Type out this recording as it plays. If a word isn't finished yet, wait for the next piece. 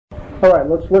All right,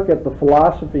 let's look at the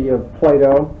philosophy of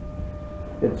Plato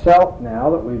itself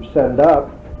now that we've set it up.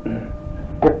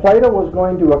 If Plato was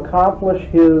going to accomplish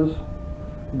his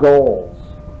goals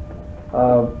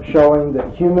of showing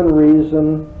that human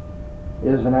reason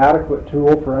is an adequate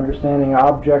tool for understanding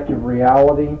objective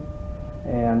reality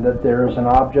and that there is an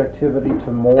objectivity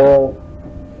to moral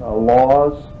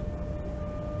laws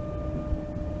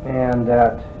and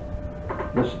that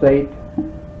the state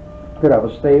could have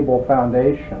a stable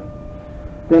foundation,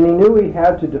 then he knew he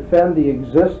had to defend the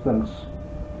existence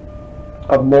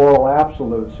of moral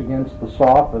absolutes against the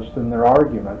sophists and their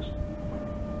arguments.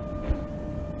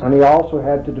 And he also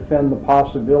had to defend the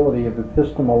possibility of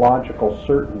epistemological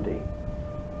certainty.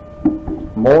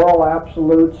 Moral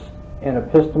absolutes and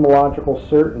epistemological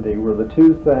certainty were the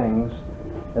two things,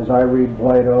 as I read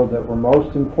Plato, that were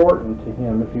most important to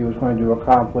him if he was going to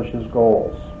accomplish his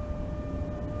goals.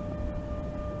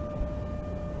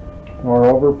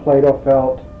 Moreover, Plato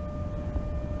felt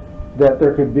that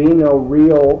there could be no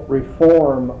real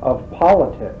reform of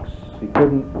politics. He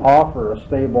couldn't offer a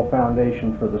stable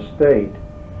foundation for the state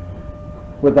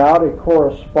without a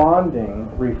corresponding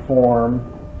reform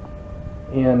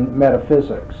in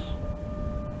metaphysics.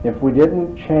 If we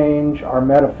didn't change our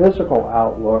metaphysical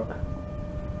outlook,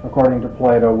 according to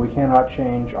Plato, we cannot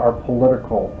change our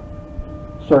political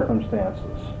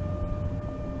circumstances.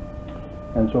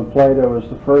 And so Plato is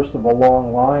the first of a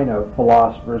long line of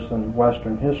philosophers in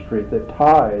Western history that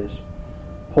ties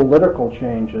political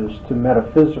changes to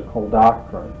metaphysical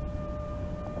doctrine.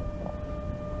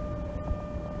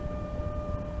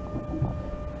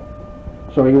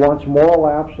 So he wants moral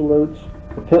absolutes,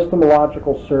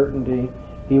 epistemological certainty.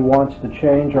 He wants to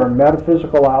change our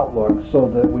metaphysical outlook so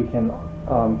that we can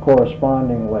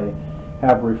correspondingly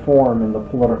have reform in the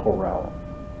political realm.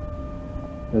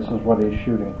 This is what he's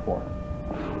shooting for.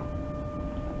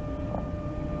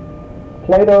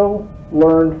 Plato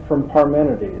learned from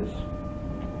Parmenides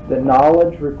that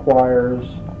knowledge requires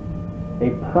a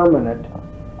permanent,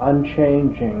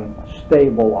 unchanging,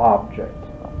 stable object.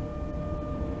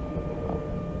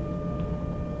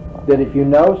 That if you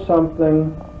know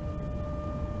something,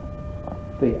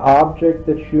 the object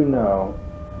that you know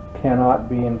cannot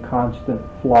be in constant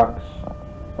flux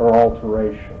or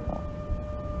alteration.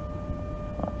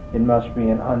 It must be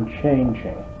an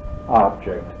unchanging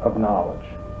object of knowledge.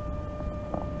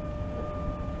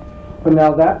 But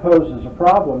now that poses a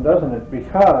problem, doesn't it?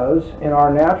 Because in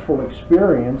our natural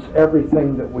experience,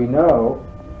 everything that we know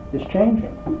is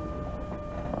changing.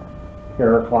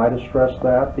 Heraclitus stressed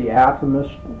that. The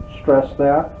atomists stressed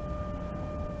that.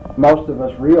 Most of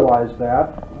us realize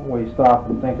that. We stop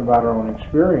and think about our own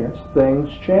experience. Things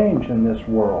change in this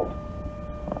world.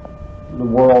 The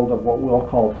world of what we'll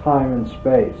call time and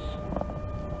space.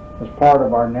 As part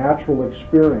of our natural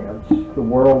experience, the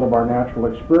world of our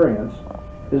natural experience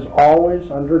is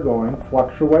always undergoing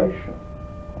fluctuation.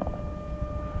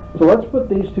 So let's put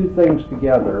these two things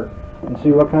together and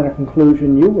see what kind of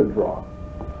conclusion you would draw.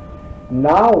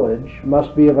 Knowledge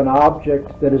must be of an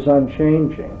object that is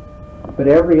unchanging, but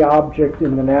every object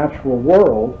in the natural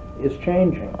world is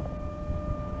changing.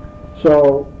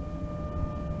 So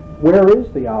where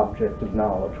is the object of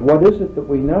knowledge? What is it that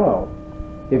we know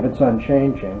if it's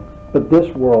unchanging, but this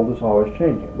world is always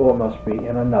changing? Well, it must be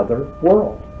in another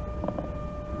world.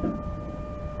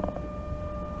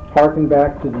 Harken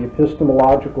back to the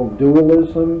epistemological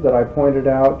dualism that I pointed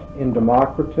out in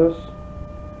Democritus.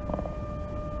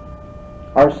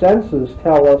 Our senses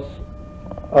tell us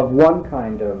of one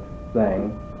kind of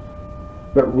thing,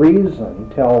 but reason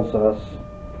tells us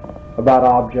about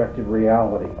objective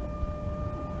reality.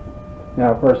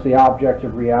 Now, of course, the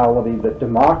objective reality that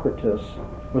Democritus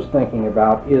was thinking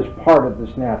about is part of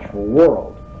this natural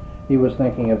world. He was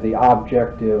thinking of the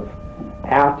objective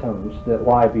atoms that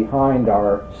lie behind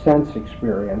our sense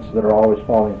experience that are always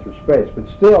falling through space. But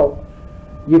still,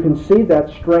 you can see that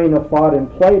strain of thought in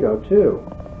Plato, too.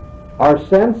 Our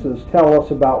senses tell us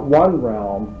about one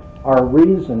realm, our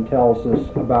reason tells us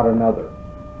about another.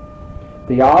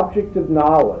 The object of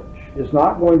knowledge is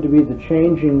not going to be the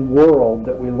changing world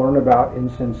that we learn about in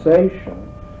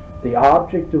sensation. The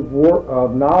object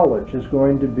of knowledge is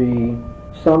going to be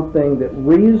something that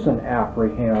reason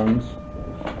apprehends,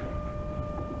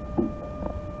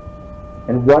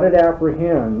 and what it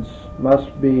apprehends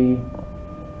must be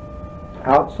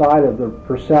outside of the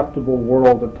perceptible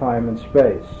world of time and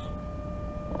space.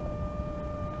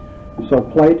 So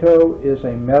Plato is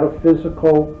a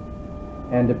metaphysical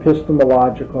and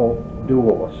epistemological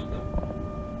dualist.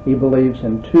 He believes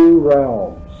in two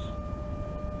realms.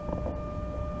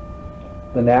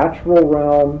 the natural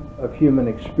realm of human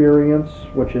experience,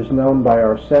 which is known by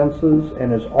our senses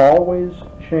and is always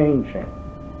changing.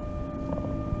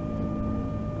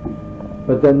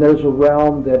 But then there's a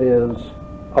realm that is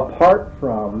apart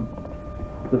from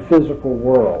the physical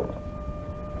world.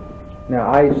 Now,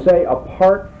 I say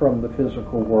apart from the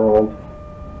physical world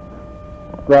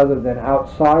rather than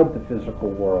outside the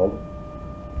physical world,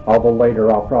 although later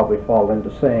I'll probably fall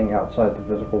into saying outside the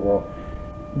physical world.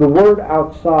 The word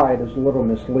outside is a little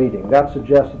misleading. That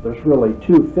suggests that there's really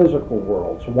two physical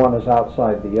worlds. One is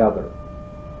outside the other.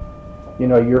 You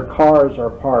know, your cars are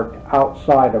parked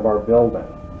outside of our building.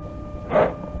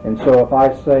 And so if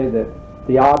I say that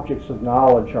the objects of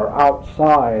knowledge are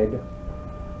outside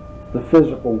the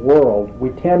physical world, we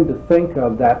tend to think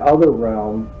of that other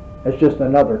realm as just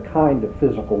another kind of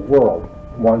physical world.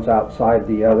 One's outside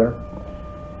the other.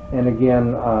 And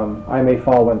again, I may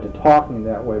fall into talking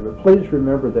that way, but please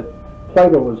remember that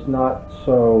Plato was not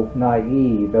so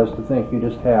naive as to think you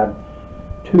just had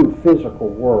two physical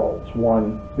worlds,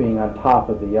 one being on top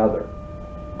of the other.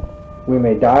 We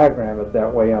may diagram it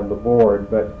that way on the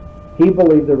board, but he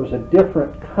believed there was a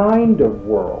different kind of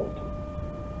world.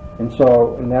 And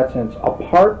so, in that sense,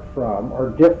 apart from or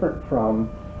different from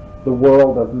the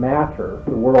world of matter,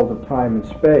 the world of time and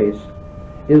space,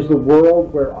 is the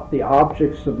world where the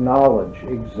objects of knowledge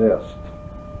exist.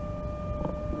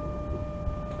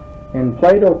 And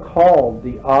Plato called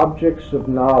the objects of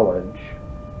knowledge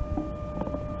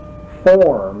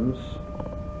forms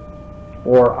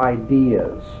or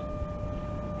ideas.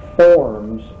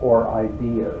 Forms or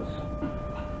ideas.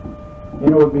 You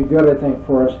know, it would be good, I think,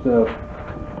 for us to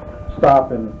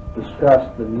stop and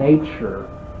discuss the nature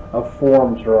of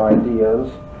forms or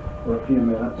ideas for a few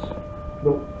minutes.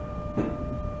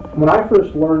 When I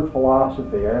first learned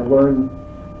philosophy, I learned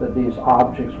that these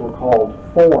objects were called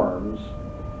forms,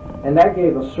 and that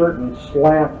gave a certain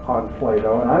slant on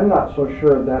Plato, and I'm not so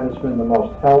sure that has been the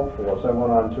most helpful as I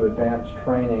went on to advanced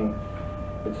training.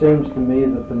 It seems to me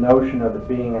that the notion of it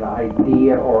being an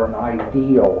idea or an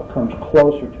ideal comes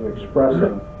closer to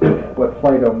expressing what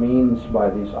Plato means by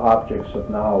these objects of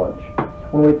knowledge.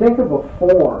 When we think of a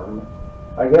form,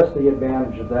 I guess the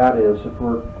advantage of that is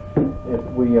if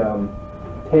we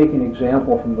take an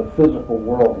example from the physical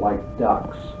world like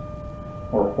ducks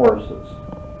or horses.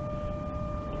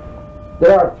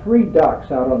 There are 3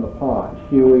 ducks out on the pond,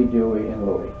 Huey, Dewey, and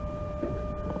Louie.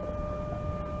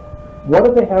 What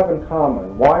do they have in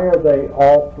common? Why are they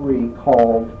all 3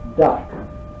 called duck?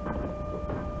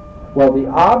 Well, the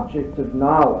object of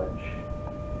knowledge,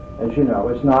 as you know,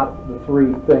 is not the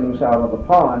 3 things out on the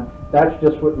pond. That's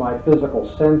just what my physical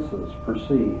senses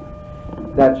perceive.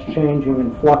 That's changing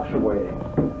and fluctuating.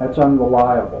 That's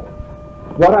unreliable.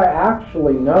 What I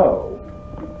actually know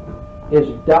is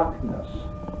duckness.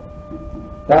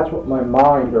 That's what my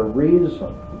mind or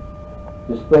reason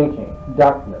is thinking,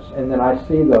 duckness. And then I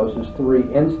see those as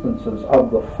 3 instances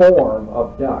of the form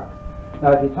of duck.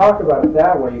 Now, if you talk about it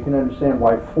that way, you can understand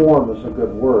why form is a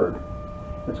good word.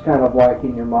 It's kind of like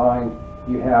in your mind,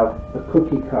 you have the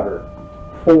cookie cutter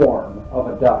form of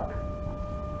a duck.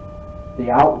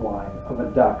 The outline of a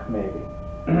duck, maybe.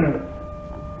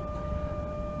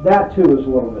 That too is a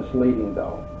little misleading,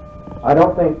 though. I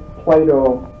don't think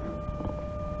Plato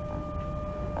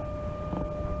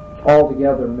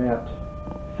altogether meant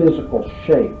physical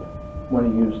shape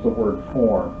when he used the word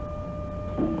form.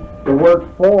 The word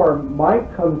form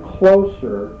might come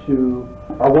closer to,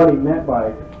 or what he meant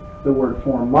by the word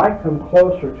form might come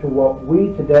closer to what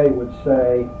we today would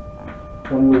say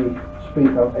when we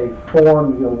speak of a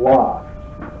formula.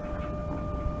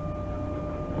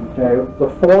 Okay, the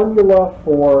formula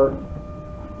for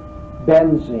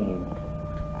benzene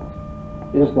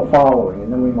is the following,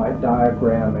 and then we might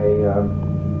diagram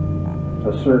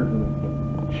a certain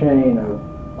chain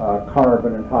of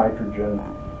carbon and hydrogen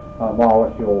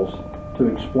molecules to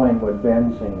explain what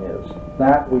benzene is.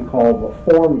 That we call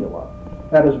the formula.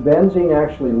 Now, does benzene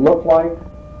actually look like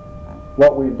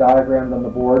what we've diagrammed on the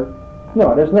board?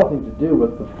 No, it has nothing to do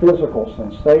with the physical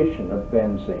sensation of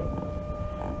benzene,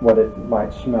 what it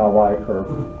might smell like or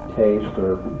taste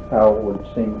or how it would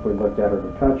seem if we looked at it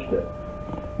or touched it.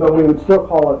 But we would still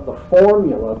call it the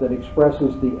formula that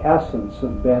expresses the essence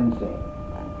of benzene.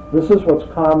 This is what's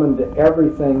common to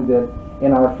everything that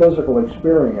in our physical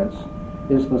experience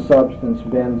is the substance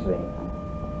benzene.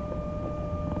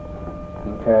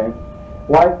 Okay?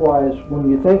 Likewise, when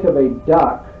you think of a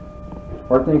duck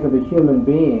or think of a human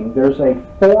being, there's a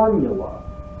formula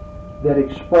that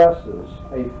expresses,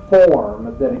 a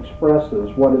form that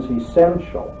expresses what is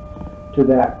essential to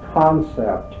that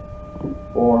concept,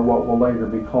 or what will later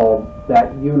be called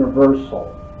that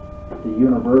universal, the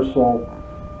universal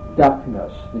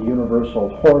duckness, the universal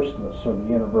hoarseness, or the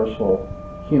universal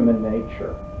human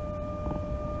nature.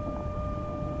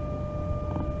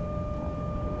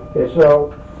 Okay,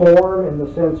 so form in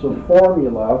the sense of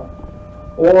formula,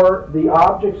 or the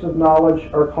objects of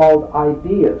knowledge are called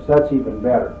ideas. That's even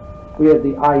better. We have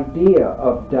the idea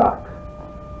of duck.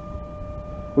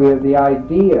 We have the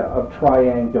idea of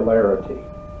triangularity.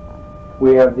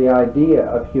 We have the idea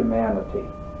of humanity.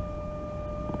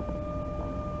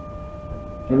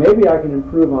 And maybe I can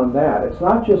improve on that. It's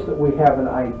not just that we have an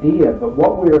idea, but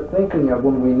what we are thinking of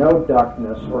when we know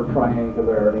duckness or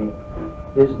triangularity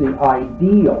is the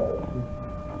ideal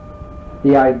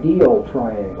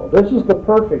triangle. This is the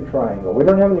perfect triangle. We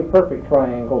don't have any perfect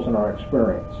triangles in our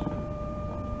experience.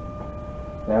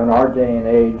 Now in our day and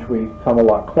age we come a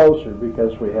lot closer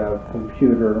because we have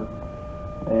computer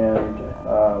and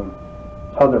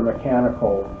other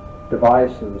mechanical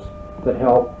devices that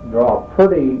help draw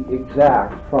pretty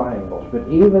exact triangles. But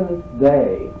even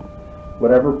they,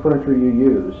 whatever printer you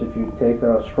use, if you take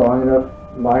a strong enough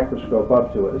microscope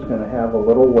up to it, it's going to have a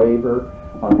little waver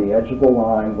on the edge of the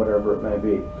line, whatever it may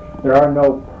be. There are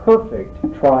no perfect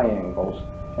triangles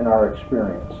in our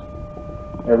experience.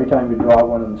 Every time you draw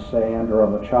one in the sand or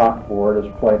on the chalkboard,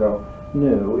 as Plato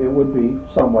knew, it would be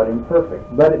somewhat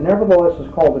imperfect. But it nevertheless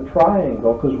is called a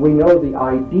triangle because we know the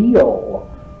ideal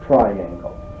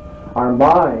triangle. Our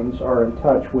minds are in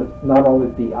touch with not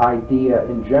only the idea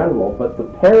in general, but the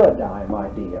paradigm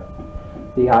idea,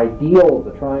 the ideal of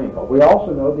the triangle. We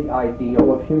also know the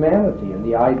ideal of humanity and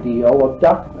the ideal of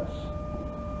duckness.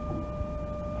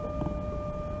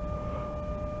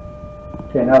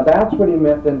 Okay, now that's what he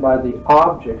meant then by the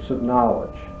objects of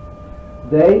knowledge.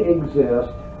 They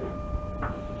exist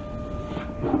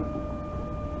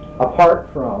apart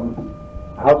from,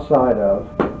 outside of,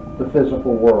 the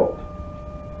physical world.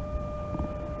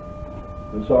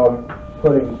 And so I'm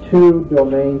putting two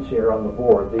domains here on the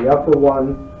board. The upper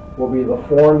one will be the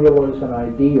formulas and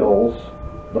ideals,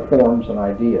 the forms and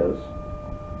ideas.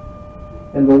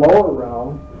 And the lower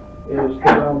realm is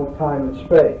the realm of time and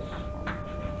space,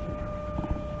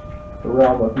 the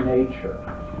realm of nature.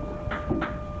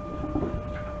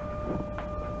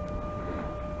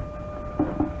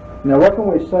 Now what can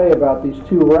we say about these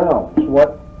two realms?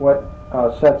 What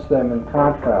sets them in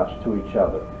contrast to each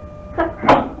other?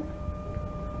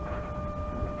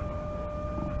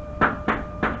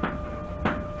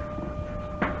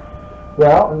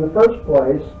 Well, in the first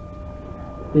place,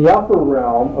 the upper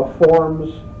realm of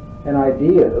forms and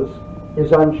ideas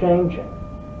is unchanging,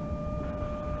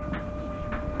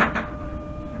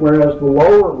 whereas the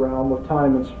lower realm of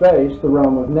time and space, the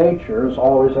realm of nature, is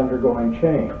always undergoing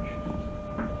change.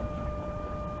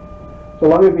 So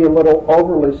let me be a little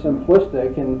overly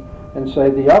simplistic and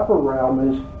say the upper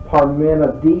realm is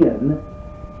Parmenidean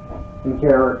in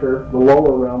character, the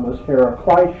lower realm is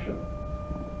Heraclitean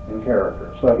in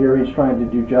character. So here he's trying to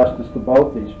do justice to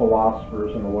both these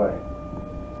philosophers in a way.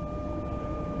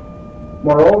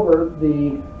 Moreover,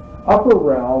 the upper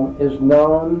realm is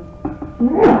known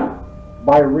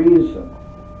by reason,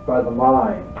 by the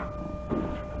mind,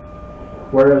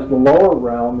 whereas the lower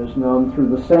realm is known through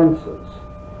the senses.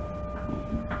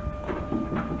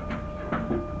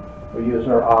 We use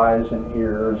our eyes and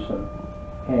ears and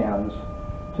hands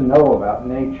to know about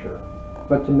nature.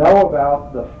 But to know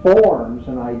about the forms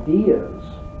and ideas,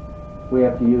 we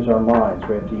have to use our minds,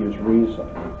 we have to use reason.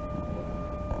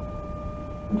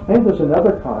 I think there's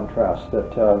another contrast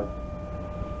that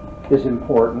is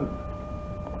important,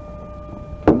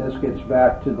 and this gets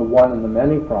back to the one and the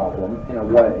many problem in a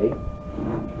way.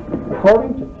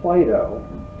 According to Plato,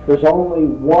 there's only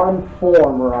one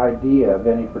form or idea of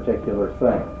any particular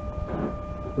thing.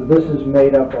 So this is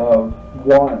made up of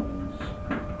ones.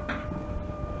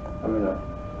 I'm going to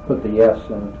put the S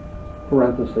in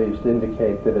parentheses to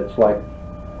indicate that it's like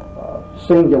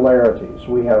singularities.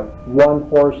 We have one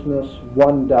hoarseness,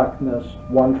 one duckness,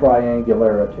 one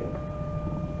triangularity.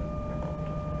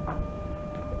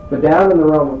 But down in the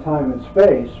realm of time and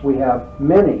space, we have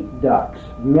many ducks,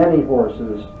 many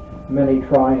horses, many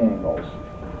triangles.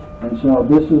 And so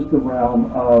this is the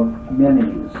realm of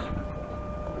manys.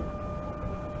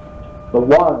 The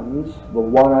ones, the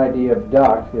one idea of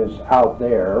duck is out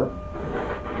there.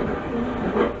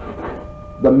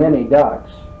 The many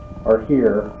ducks are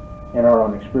here in our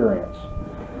own experience.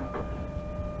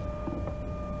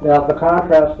 Now, the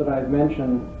contrast that I've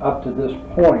mentioned up to this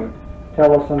point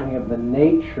tell us something of the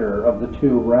nature of the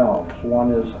two realms.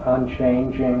 One is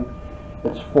unchanging,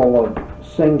 it's full of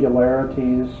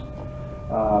singularities,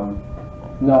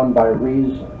 known by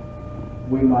reason.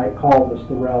 We might call this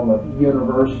the realm of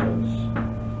universals.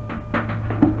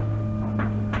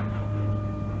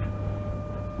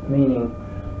 meaning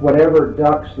whatever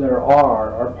ducks there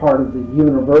are part of the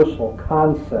universal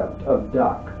concept of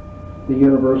duck, the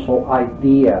universal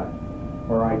idea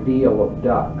or ideal of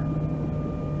duck.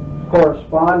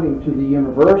 Corresponding to the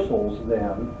universals,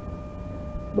 then,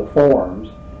 the forms,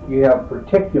 you have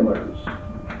particulars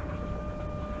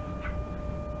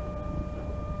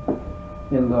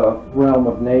in the realm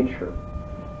of nature.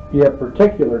 You have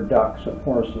particular ducks and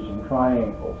horses and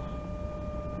triangles.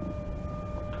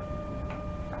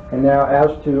 And now,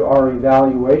 as to our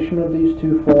evaluation of these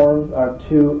two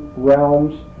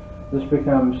realms, this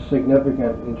becomes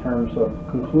significant in terms of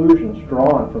conclusions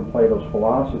drawn from Plato's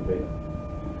philosophy.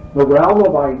 The realm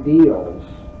of ideals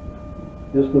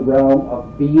is the realm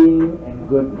of being and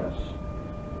goodness.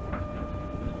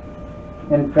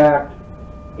 In fact,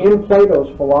 in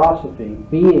Plato's philosophy,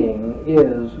 being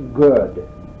is good.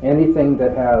 Anything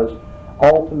that has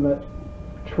ultimate,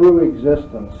 true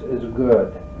existence is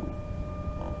good.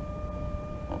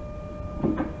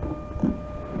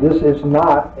 This is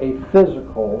not a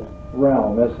physical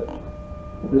realm, is it?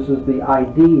 This is the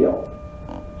ideal.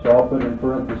 So I'll put in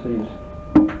parentheses,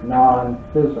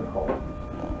 non-physical.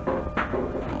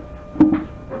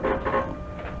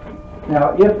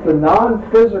 Now, if the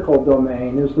non-physical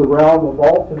domain is the realm of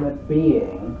ultimate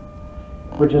being,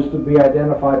 which is to be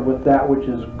identified with that which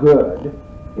is good,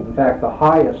 in fact, the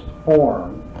highest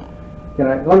form,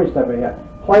 let me step ahead.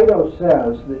 Plato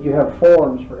says that you have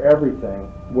forms for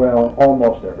everything. Well,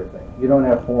 almost everything. You don't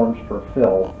have forms for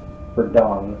filth, for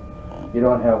dung. You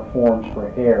don't have forms for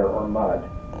hair or mud.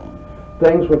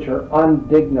 Things which are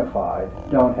undignified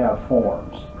don't have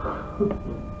forms.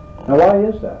 Now, why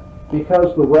is that?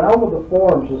 Because the realm of the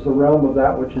forms is the realm of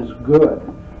that which is good.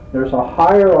 There's a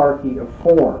hierarchy of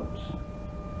forms.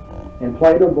 And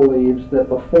Plato believes that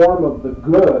the form of the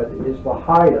good is the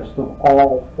highest of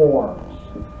all forms.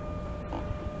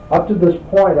 Up to this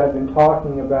point, I've been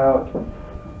talking about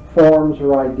forms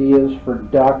or ideas for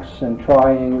ducks and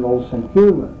triangles and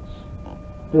humans,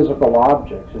 physical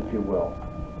objects, if you will.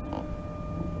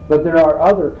 But there are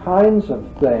other kinds of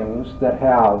things that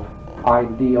have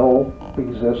ideal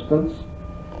existence,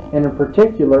 and in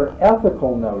particular,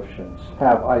 ethical notions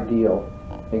have ideal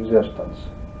existence.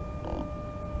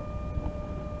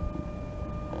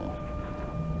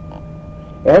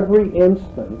 Every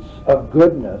instance of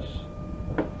goodness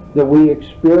that we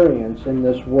experience in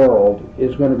this world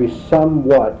is going to be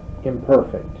somewhat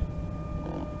imperfect.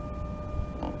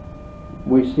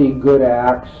 We see good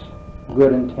acts,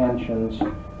 good intentions,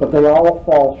 but they all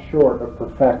fall short of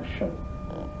perfection.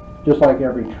 Just like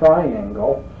every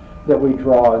triangle that we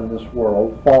draw in this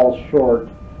world falls short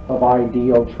of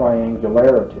ideal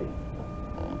triangularity.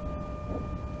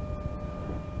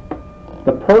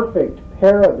 The perfect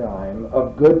paradigm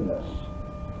of goodness,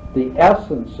 the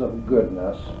essence of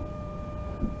goodness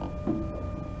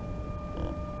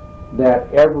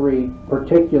that every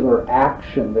particular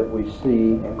action that we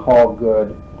see and call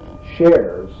good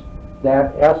shares,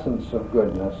 that essence of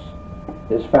goodness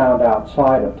is found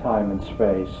outside of time and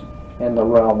space in the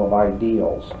realm of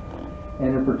ideals.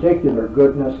 And in particular,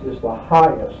 goodness is the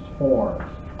highest form.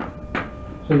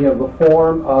 So you have the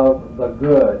form of the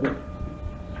good,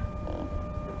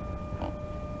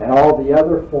 and all the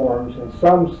other forms, in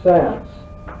some sense,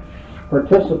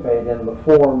 participate in the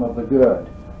form of the good.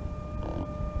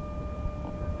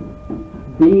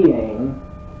 Being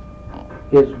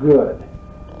is good,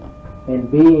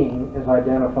 and being is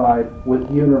identified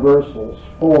with universals,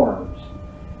 forms,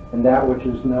 and that which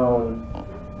is known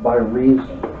by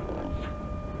reason.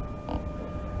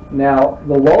 Now,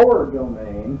 the lower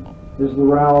domain is the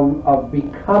realm of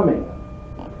becoming.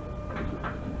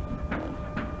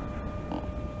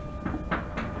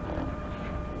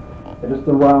 It is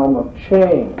the realm of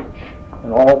change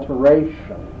and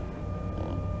alteration.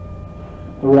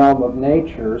 The realm of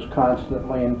nature is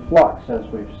constantly in flux, as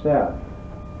we've said.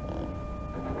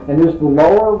 And is the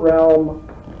lower realm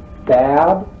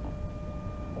bad?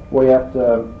 We have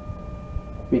to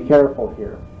be careful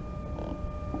here.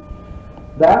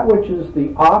 That which is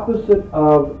the opposite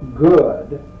of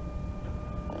good,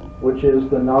 which is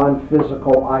the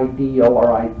non-physical ideal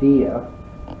or idea,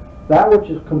 that which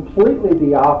is completely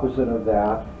the opposite of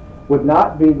that would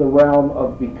not be the realm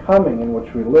of becoming in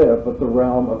which we live, but the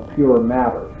realm of pure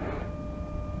matter.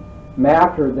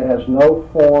 Matter that has no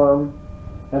form,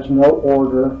 has no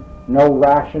order, no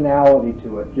rationality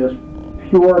to it, just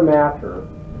pure matter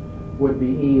would be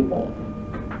evil.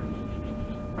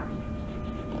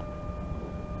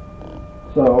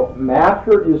 So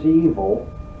matter is evil,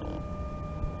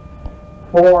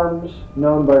 forms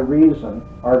known by reason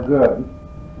are good.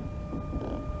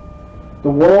 The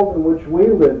world in which we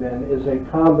live in is a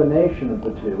combination of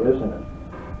the two, isn't it?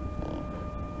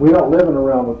 We don't live in a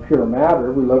realm of pure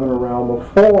matter, we live in a realm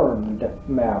of formed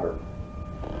matter.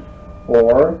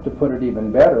 Or, to put it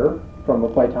even better, from a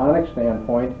Platonic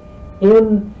standpoint,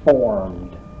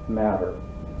 informed matter.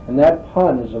 And that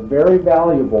pun is a very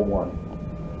valuable one.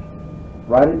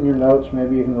 Write it in your notes,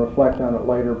 maybe you can reflect on it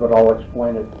later, but I'll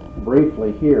explain it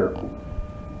briefly here.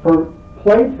 For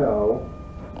Plato,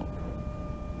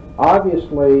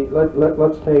 obviously,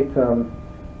 let's take the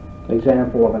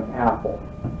example of an apple.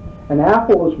 An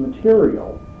apple is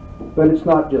material, but it's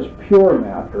not just pure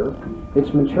matter.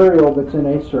 It's material that's in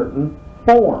a certain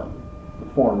form.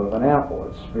 The form of an apple.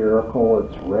 It's spherical,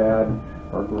 it's red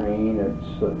or green,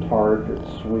 it's tart,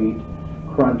 it's sweet,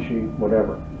 crunchy,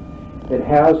 whatever. It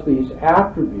has these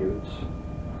attributes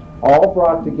all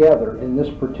brought together in this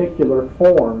particular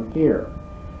form here.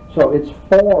 So it's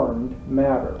formed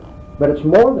matter. But it's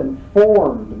more than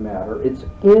formed matter, it's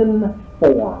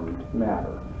informed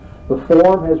matter. The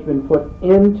form has been put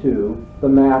into the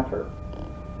matter.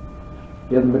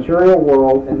 In the material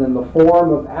world, and then the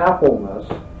form of appleness,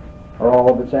 or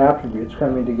all of its attributes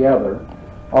coming together,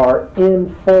 are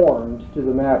informed to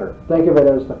the matter. Think of it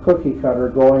as the cookie cutter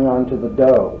going onto the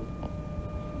dough.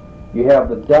 You have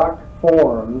the duck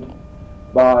formed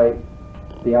by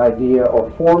the idea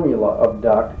or formula of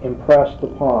duck impressed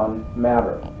upon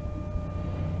matter.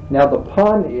 Now the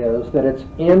pun is that it's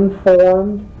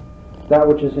informed. That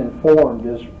which is informed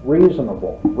is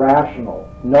reasonable, rational,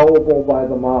 knowable by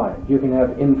the mind. You can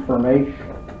have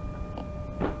information,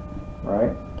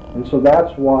 right? And so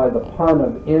that's why the pun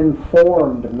of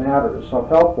informed matter is so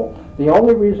helpful. The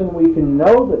only reason we can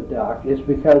know the duck is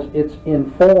because it's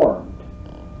informed.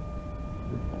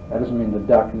 That doesn't mean the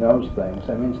duck knows things.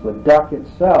 That means the duck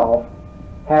itself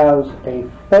has a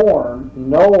form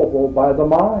knowable by the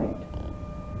mind.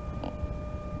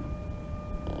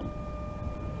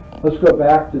 Let's go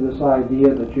back to this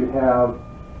idea that you have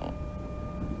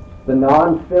the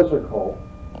non-physical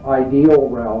ideal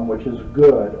realm, which is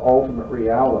good, ultimate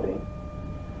reality,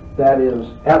 that is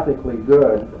ethically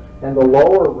good, and the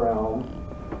lower realm,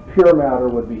 pure matter,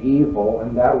 would be evil,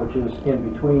 and that which is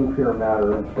in between pure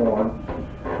matter and form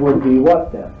would be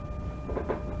what then?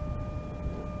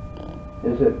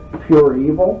 Is it pure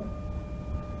evil?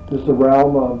 Is the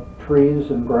realm of trees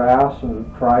and grass and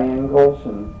triangles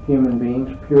and human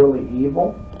beings purely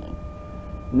evil?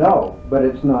 No, but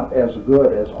it's not as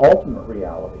good as ultimate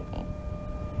reality.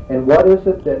 And what is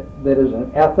it that is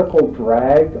an ethical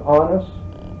drag on us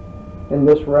in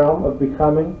this realm of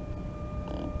becoming?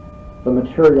 The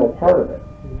material part of it.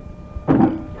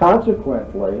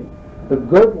 Consequently, the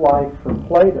good life for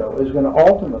Plato is going to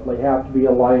ultimately have to be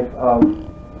a life of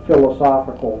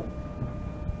philosophical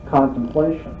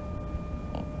contemplation.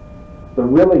 The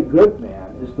really good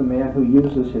man is the man who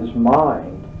uses his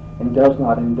mind and does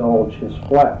not indulge his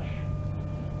flesh.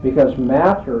 Because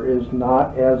matter is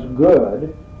not as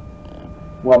good.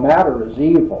 Well, matter is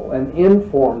evil, and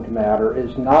informed matter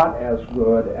is not as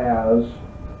good as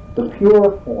the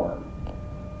pure form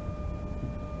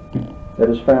that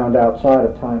is found outside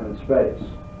of time and space.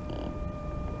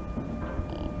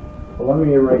 Well, let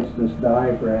me erase this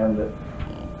diagram that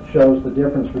shows the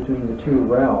difference between the two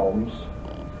realms.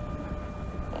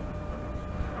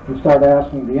 We start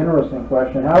asking the interesting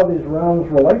question, how do these realms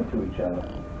relate to each other?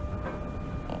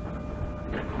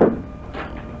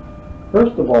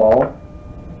 First of all,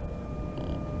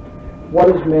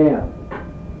 what is man?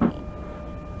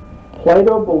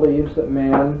 Plato believes that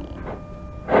man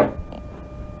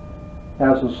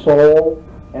has a soul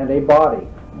and a body.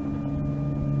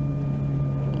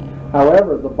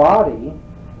 However, the body,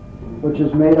 which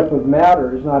is made up of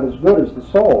matter, is not as good as the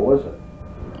soul, is it?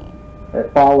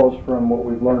 It follows from what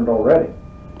we've learned already.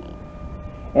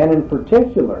 And in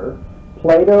particular,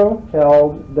 Plato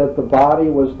held that the body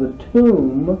was the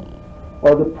tomb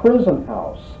or the prison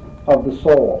house of the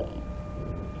soul.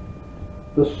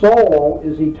 The soul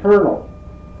is eternal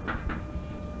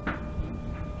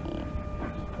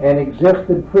and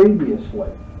existed previously.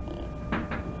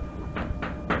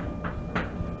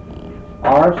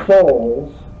 Our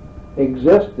souls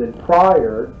existed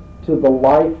prior to the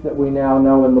life that we now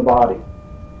know in the body.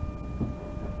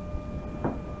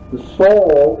 The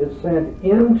soul is sent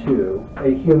into a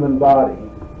human body,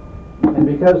 and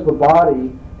because the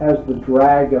body has the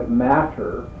drag of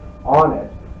matter on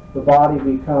it, the body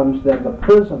becomes then the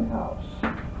prison house,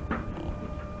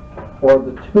 or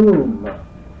the tomb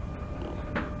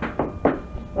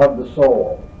of the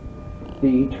soul.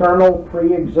 The eternal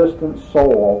pre-existent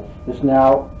soul is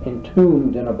now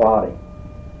entombed in a body,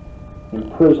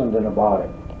 imprisoned in a body.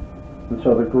 And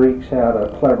so the Greeks had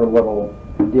a clever little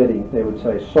ditty. They would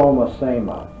say soma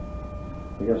sema,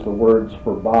 because the words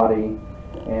for body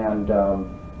and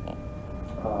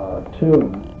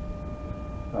tomb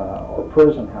or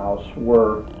prison house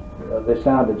were, they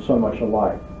sounded so much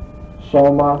alike.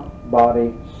 Soma,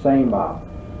 body, sema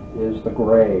is the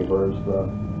grave, or is the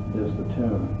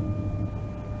tomb.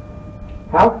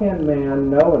 How can man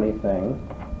know anything,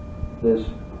 this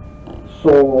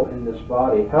soul in this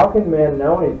body, how can man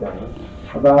know anything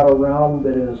about a realm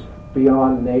that is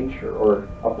beyond nature or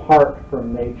apart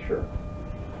from nature?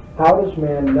 How does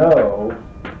man know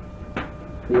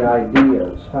the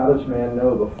ideas? How does man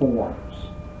know the forms?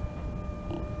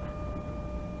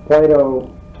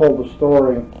 Plato told a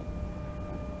story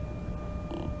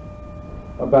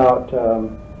about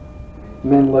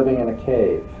men living in a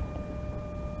cave.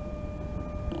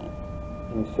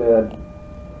 He said,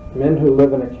 men who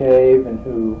live in a cave and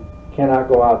who cannot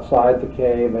go outside the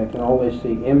cave and can only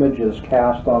see images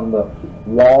cast on the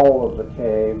wall of the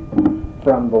cave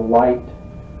from the light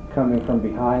coming from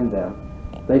behind them,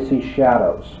 they see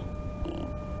shadows.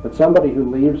 But somebody who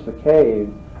leaves the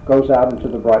cave goes out into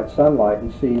the bright sunlight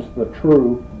and sees the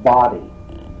true body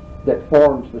that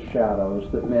forms the shadows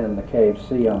that men in the cave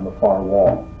see on the far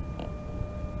wall.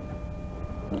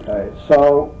 Okay,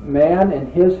 so man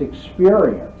in his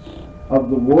experience of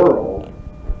the world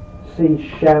sees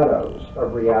shadows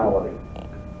of reality.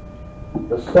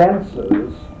 The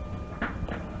senses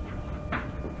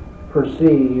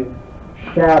perceive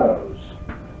shadows.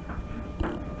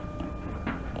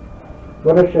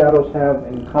 What do shadows have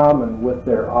in common with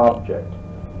their object?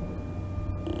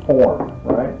 Form,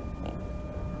 right?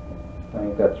 I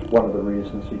think that's one of the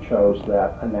reasons he chose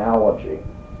that analogy.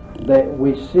 That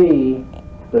we see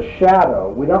the shadow,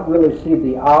 we don't really see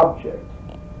the object,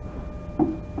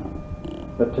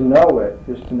 but to know it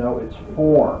is to know its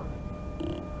form.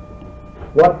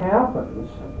 What happens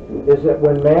is that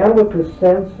when man with his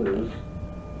senses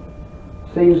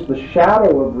sees the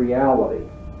shadow of reality,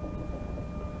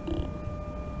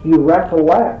 he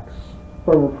recollects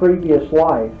from a previous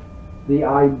life the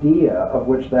idea of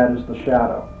which that is the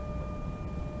shadow.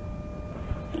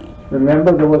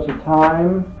 Remember, there was a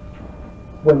time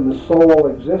when the soul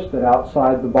existed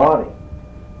outside the body.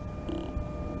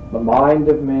 The mind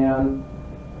of man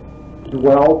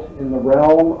dwelt in the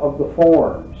realm of the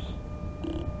forms.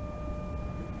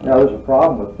 Now there's a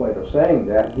problem with Plato saying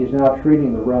that. He's now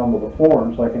treating the realm of the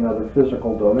forms like another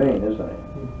physical domain, isn't he?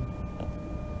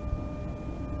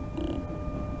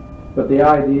 But the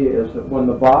idea is that when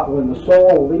the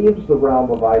soul leaves the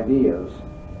realm of ideas,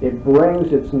 it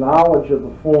brings its knowledge of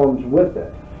the forms with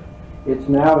it. It's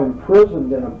now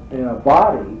imprisoned in a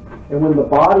body, and when the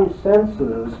body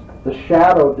senses the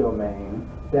shadow domain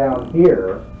down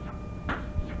here,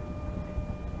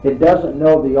 it doesn't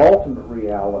know the ultimate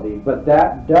reality, but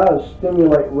that does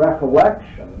stimulate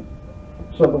recollection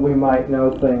so that we might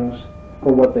know things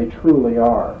for what they truly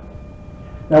are.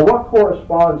 Now, what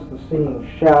corresponds to seeing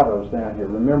shadows down here?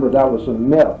 Remember, that was a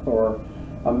myth or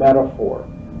a metaphor,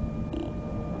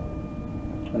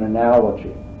 an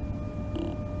analogy.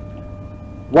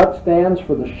 What stands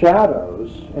for the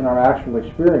shadows in our actual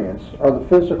experience are the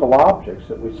physical objects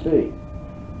that we see.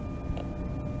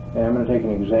 And I'm going to take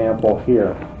an example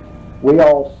here. We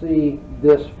all see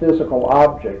this physical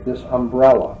object, this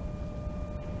umbrella.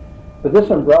 But this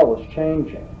umbrella is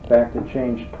changing. In fact, it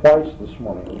changed twice this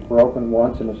morning. It was broken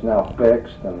once and it's now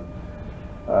fixed, and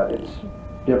it's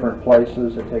different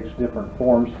places. It takes different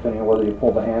forms depending on whether you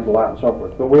pull the handle out and so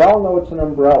forth. But we all know it's an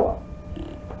umbrella.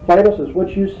 Plato says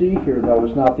what you see here, though,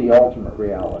 is not the ultimate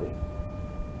reality.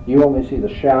 You only see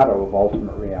the shadow of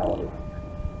ultimate reality.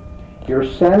 Your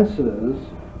senses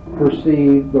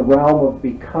perceive the realm of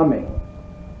becoming,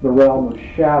 the realm of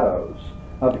shadows,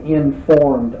 of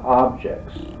informed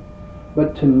objects.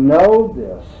 But to know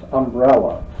this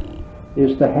umbrella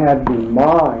is to have your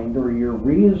mind or your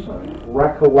reason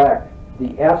recollect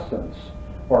the essence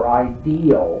or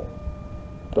ideal,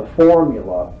 the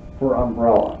formula for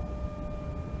umbrella.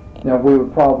 Now, we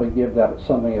would probably give that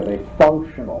something of a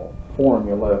functional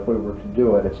formula if we were to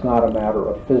do it. It's not a matter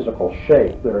of physical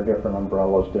shape. There are different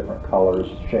umbrellas, different colors,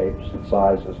 shapes, and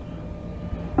sizes.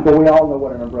 But we all know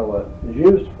what an umbrella is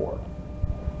used for.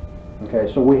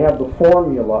 Okay, so we have the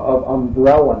formula of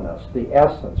umbrellaness, the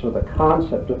essence or the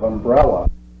concept of umbrella.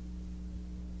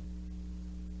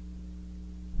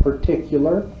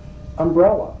 Particular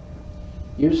umbrella.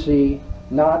 You see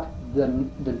not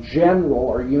the general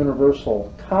or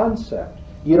universal concept.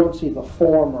 You don't see the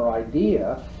form or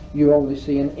idea. You only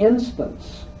see an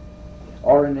instance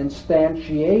or an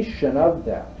instantiation of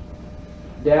that.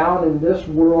 Down in this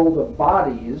world of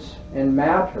bodies and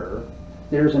matter,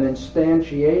 There's an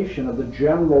instantiation of the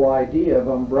general idea of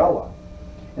umbrella.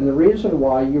 And the reason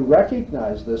why you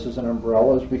recognize this as an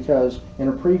umbrella is because in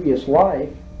a previous life,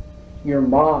 your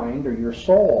mind or your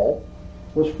soul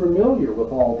was familiar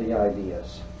with all the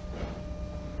ideas.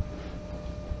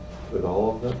 With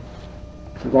all of them?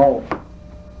 With all of them.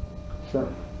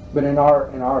 Sure. But in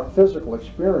our physical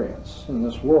experience in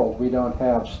this world, we don't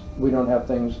have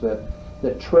things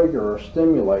that trigger or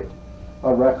stimulate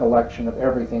a recollection of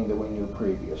everything that we knew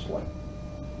previously.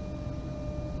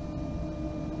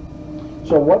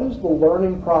 So what does the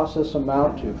learning process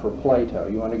amount to for Plato?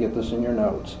 You want to get this in your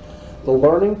notes. The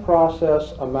learning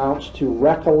process amounts to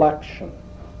recollection.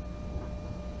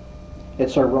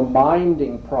 It's a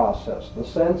reminding process. The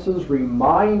senses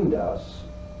remind us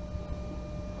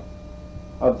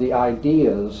of the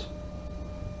ideas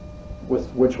with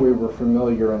which we were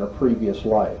familiar in a previous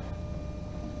life.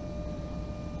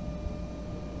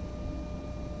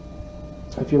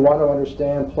 If you want to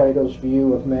understand Plato's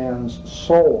view of man's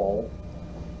soul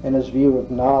and his view of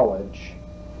knowledge,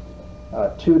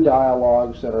 two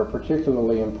dialogues that are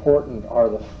particularly important are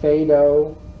the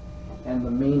Phaedo and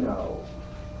the Meno,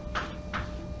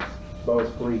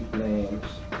 both Greek names.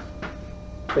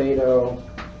 Phaedo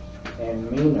and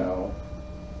Meno.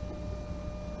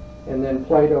 And then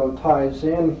Plato ties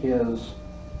in his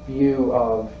view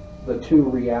of the two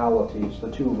realities,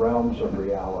 the two realms of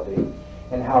reality,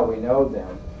 and how we know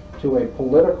them, to a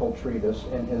political treatise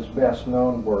in his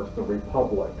best-known work, The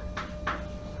Republic.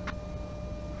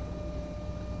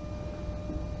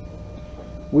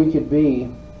 We could be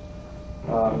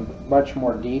much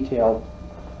more detailed.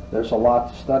 There's a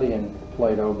lot to study in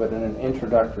Plato, but in an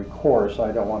introductory course,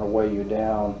 I don't want to weigh you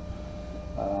down.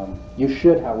 You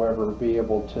should, however, be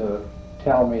able to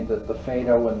tell me that the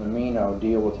Phaedo and the Meno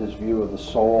deal with his view of the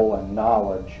soul and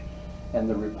knowledge, and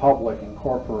the Republic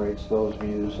incorporates those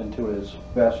views into his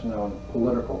best-known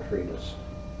political treatise.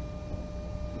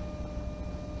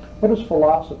 What does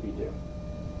philosophy do?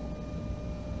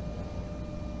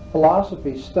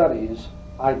 Philosophy studies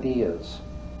ideas.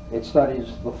 It studies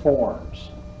the forms.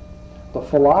 The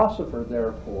philosopher,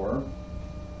 therefore,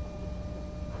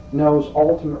 knows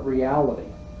ultimate reality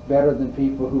better than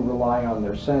people who rely on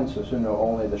their senses, who know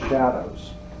only the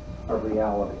shadows of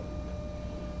reality.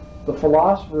 The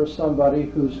philosopher is somebody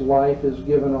whose life is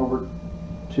given over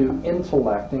to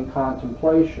intellect and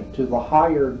contemplation, to the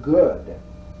higher good,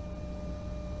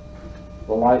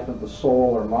 the life of the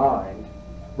soul or mind,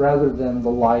 rather than the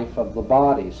life of the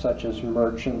body, such as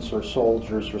merchants or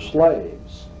soldiers or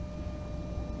slaves.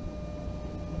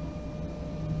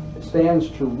 It stands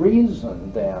to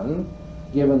reason, then,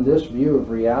 given this view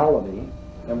of reality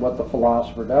and what the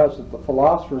philosopher does, that the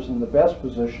philosopher is in the best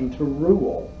position to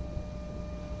rule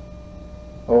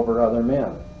over other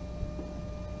men.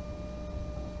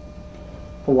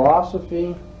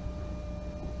 Philosophy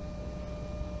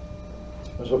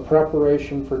is a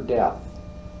preparation for death,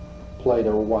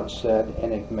 Plato once said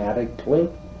enigmatically.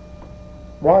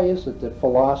 Why is it that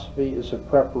philosophy is a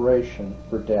preparation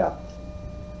for death?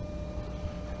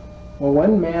 Well,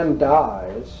 when man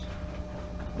dies,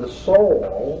 the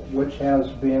soul, which has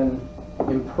been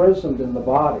imprisoned in the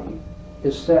body,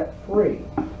 is set free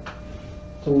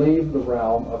to leave the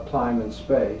realm of time and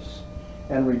space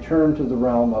and return to the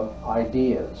realm of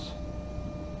ideas.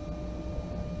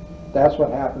 That's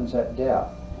what happens at death.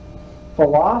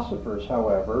 Philosophers,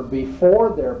 however,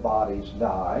 before their bodies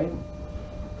die,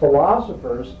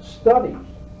 philosophers study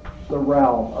the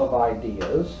realm of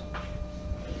ideas.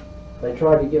 They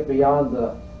try to get beyond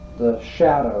the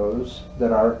shadows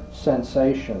that our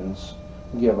sensations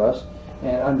give us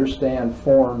and understand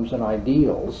forms and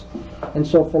ideals. And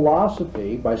so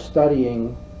philosophy, by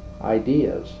studying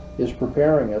ideas, is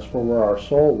preparing us for where our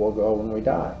soul will go when we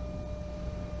die.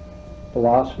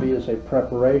 Philosophy is a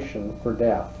preparation for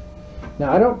death.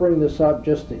 Now, I don't bring this up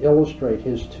just to illustrate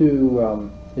his two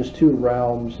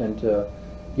realms and to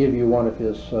give you one of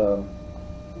his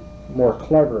more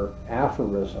clever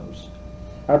aphorisms.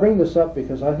 I bring this up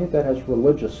because I think that has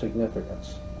religious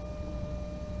significance.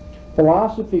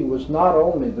 Philosophy was not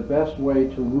only the best way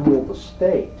to rule the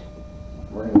state,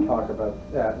 we're going to talk about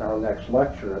that in our next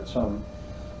lecture at some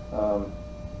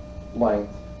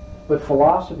length, but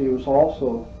philosophy was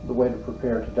also the way to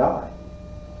prepare to die.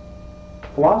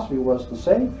 Philosophy was the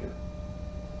savior.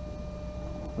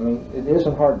 I mean, it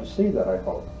isn't hard to see that, I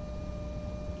hope.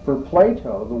 For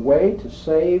Plato, the way to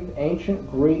save ancient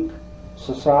Greek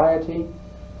society,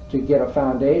 to get a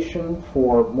foundation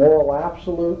for moral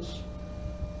absolutes,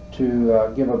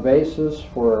 to give a basis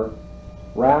for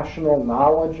rational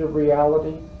knowledge of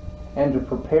reality, and to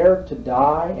prepare to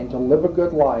die and to live a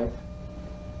good life,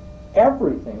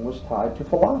 everything was tied to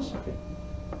philosophy.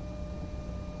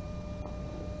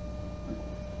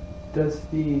 Does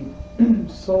the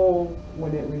soul,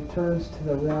 when it returns to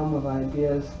the realm of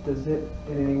ideas, does it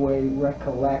in any way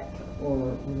recollect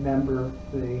or remember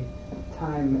the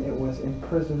time it was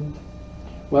imprisoned?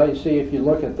 Well, you see, if you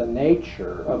look at the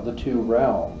nature of the two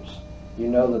realms, you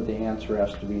know that the answer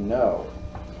has to be no.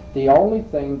 The only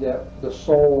thing that the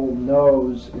soul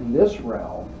knows in this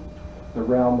realm, the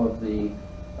realm of the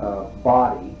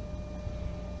body,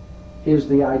 is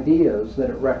the ideas that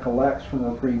it recollects from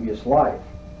a previous life.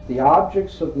 The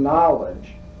objects of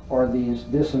knowledge are these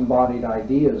disembodied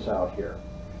ideas out here.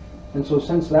 And so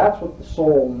since that's what the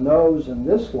soul knows in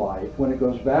this life, when it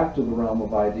goes back to the realm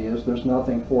of ideas, there's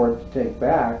nothing for it to take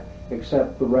back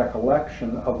except the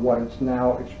recollection of what it's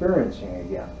now experiencing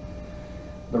again.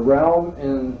 The realm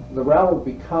of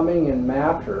becoming and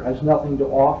matter has nothing to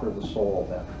offer the soul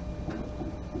then.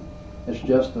 It's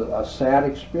just a sad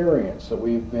experience that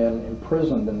we've been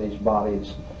imprisoned in these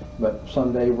bodies, but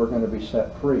someday we're going to be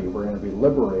set free, we're going to be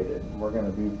liberated, and we're going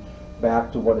to be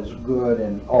back to what is good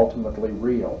and ultimately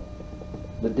real,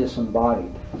 the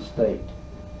disembodied state.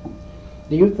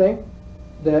 Do you think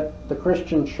that the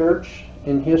Christian church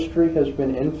in history has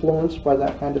been influenced by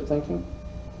that kind of thinking?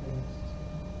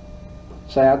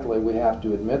 Sadly, we have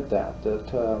to admit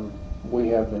that we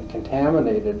have been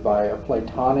contaminated by a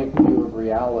Platonic view of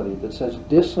reality that says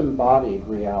disembodied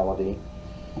reality,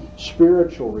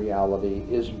 spiritual reality,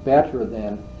 is better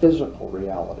than physical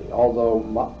reality,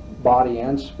 although body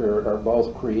and spirit are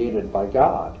both created by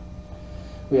God.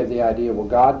 We have the idea, well,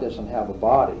 God doesn't have a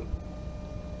body.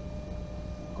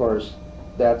 Of course,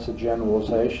 that's a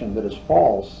generalization that is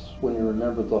false when you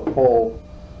remember the whole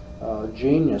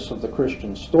genius of the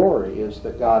Christian story is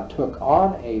that God took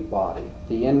on a body.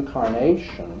 The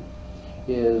incarnation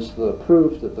is the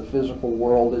proof that the physical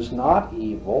world is not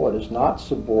evil, it is not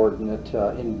subordinate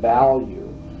in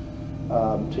value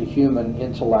to human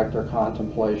intellect or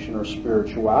contemplation or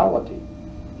spirituality.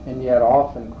 And yet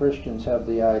often Christians have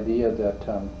the idea that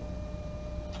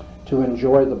to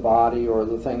enjoy the body or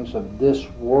the things of this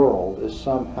world is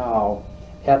somehow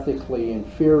ethically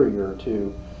inferior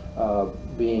to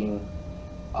being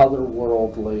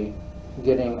otherworldly,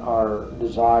 getting our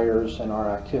desires and our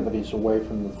activities away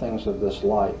from the things of this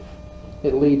life.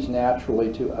 It leads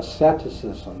naturally to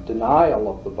asceticism, denial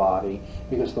of the body,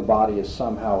 because the body is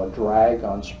somehow a drag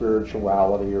on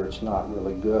spirituality or it's not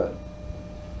really good.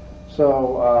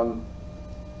 So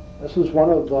this is one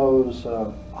of those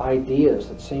ideas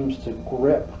that seems to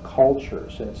grip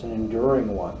cultures, and it's an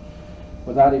enduring one.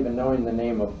 Without even knowing the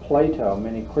name of Plato,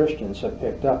 many Christians have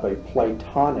picked up a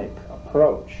Platonic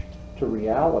approach to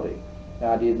reality. The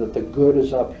idea that the good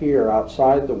is up here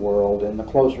outside the world, and the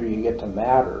closer you get to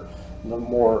matter, the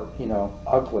more,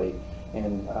 ugly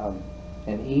and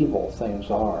evil things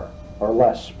are, or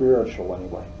less spiritual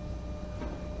anyway.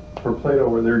 For Plato,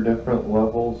 were there different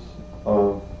levels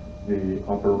of the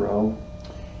upper realm?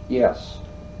 Yes.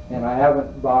 And I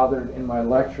haven't bothered in my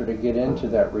lecture to get into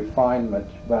that refinement,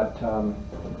 but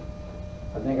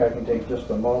I think I can take just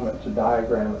a moment to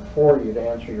diagram it for you to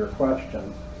answer your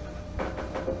question.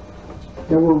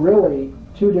 There were really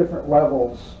two different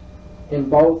levels in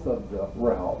both of the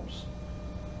realms.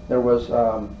 There was,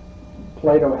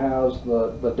 Plato has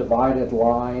the divided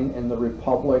line in the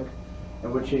Republic,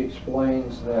 in which he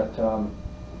explains that, how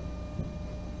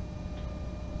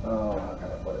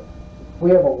can I put it?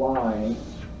 We have a line,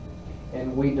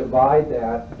 and we divide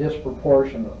that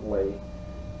disproportionately,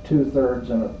 2/3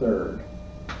 and 1/3.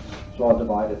 So I'll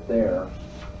divide it there.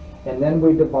 And then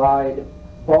we divide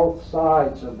both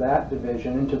sides of that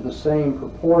division into the same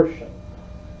proportion.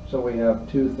 So we have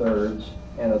 2/3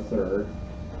 and 1/3.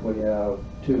 We have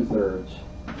 2/3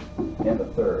 and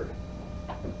 1/3.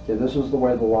 Okay, this is the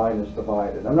way the line is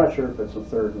divided. I'm not sure if it's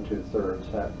 1/3 and 2/3.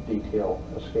 That detail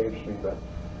escapes me, but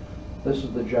this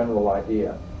is the general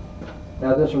idea.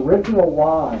 Now this original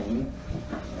line,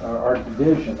 or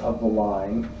division of the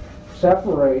line,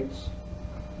 separates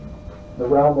the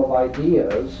realm of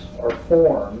ideas, or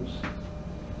forms,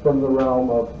 from the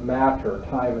realm of matter,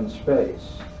 time and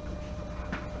space.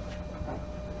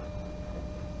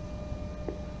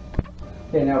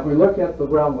 Okay, now if we look at the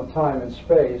realm of time and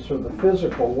space, or the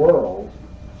physical world,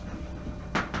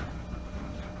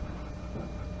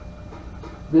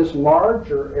 this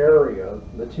larger area,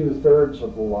 the 2/3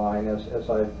 of the line, as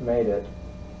I've made it,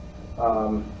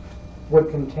 would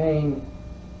contain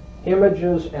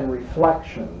images and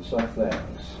reflections of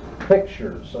things,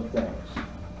 pictures of things.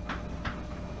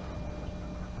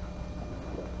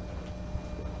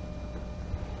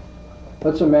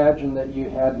 Let's imagine that you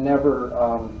had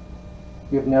never,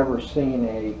 you've never seen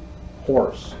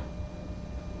horse,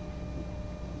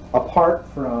 apart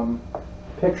from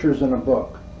pictures in a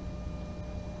book.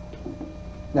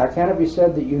 Now, can it be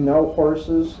said that you know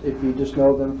horses if you just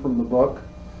know them from the book,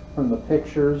 from the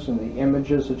pictures and the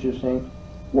images that you've seen?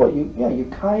 Well, you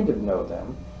kind of know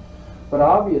them, but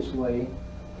obviously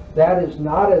that is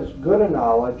not as good a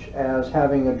knowledge as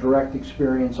having a direct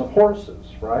experience of horses,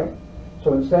 right?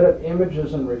 So instead of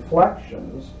images and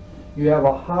reflections, you have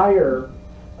a higher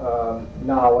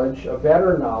knowledge, a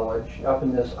better knowledge up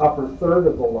in this upper third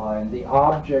of the line, the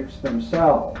objects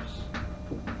themselves.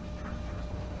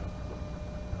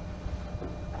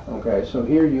 Okay, so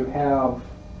here you have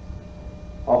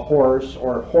a horse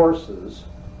or horses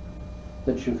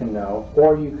that you can know,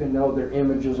 or you can know their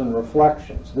images and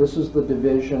reflections. This is the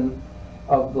division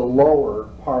of the lower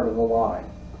part of the line.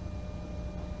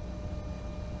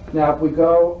 Now, if we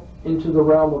go into the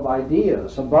realm of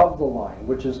ideas above the line,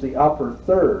 which is the upper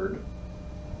third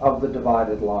of the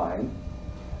divided line,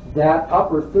 that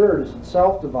upper third is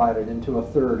itself divided into a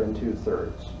third and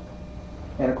two-thirds.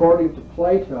 And according to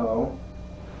Plato,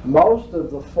 most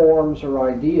of the forms or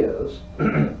ideas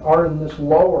are in this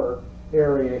lower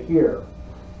area here.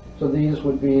 So these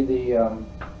would be the,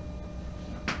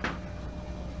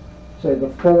 say, the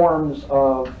forms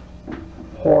of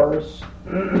horse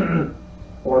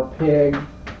or pig,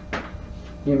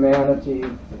 humanity,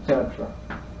 etc.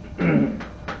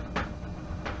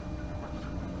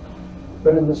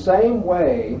 But in the same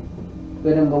way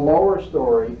that in the lower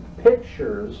story,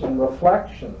 pictures and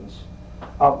reflections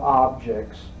of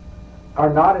objects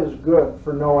are not as good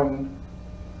for knowing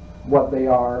what they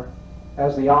are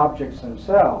as the objects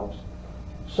themselves,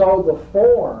 so the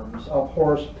forms of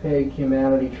horse, pig,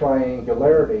 humanity,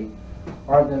 triangularity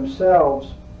are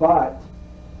themselves but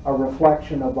a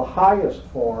reflection of the highest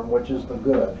form, which is the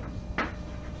good.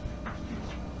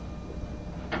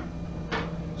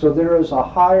 So there is a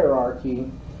hierarchy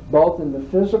both in the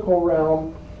physical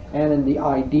realm and in the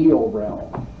ideal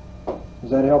realm.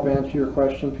 Does that help answer your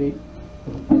question, Pete?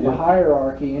 And the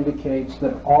hierarchy indicates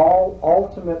that all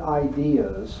ultimate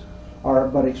ideas are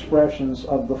but expressions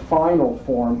of the final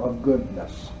form of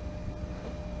goodness.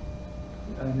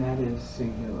 And that is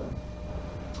singular.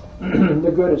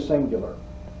 The good is singular.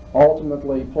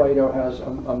 Ultimately, Plato has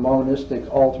a monistic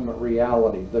ultimate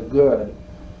reality, the good,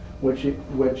 which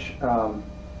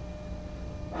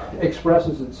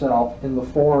expresses itself in the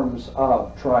forms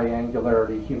of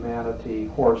triangularity, humanity,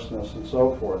 hoarseness, and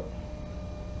so forth.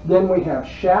 Then we have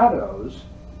shadows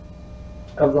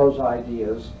of those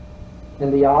ideas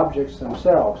in the objects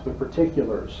themselves, the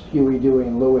particulars, Huey, Dewey,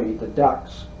 and Louie, the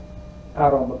ducks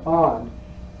out on the pond.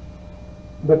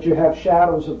 But you have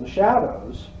shadows of the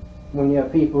shadows when you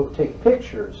have people who take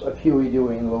pictures of Huey,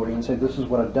 Dewey, and Louie and say, this is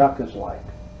what a duck is like.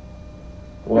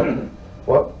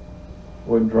 What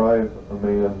would drive a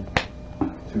man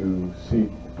to seek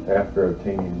after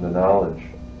obtaining the knowledge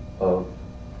of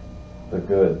the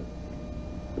good?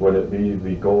 Would it be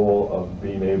the goal of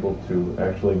being able to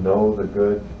actually know the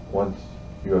good once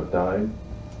you have died?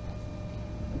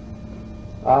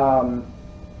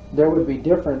 There would be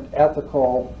different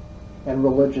ethical and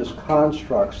religious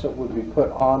constructs that would be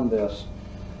put on this.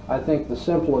 I think the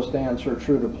simplest answer,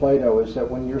 true to Plato, is that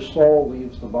when your soul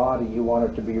leaves the body, you want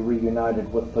it to be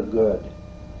reunited with the good.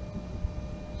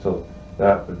 So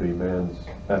that would be man's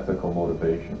ethical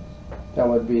motivations. That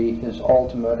would be his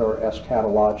ultimate or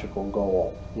eschatological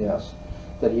goal, yes,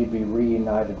 that he'd be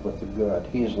reunited with the good.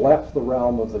 He's left the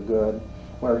realm of the good,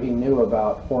 where he knew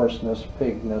about hoarseness,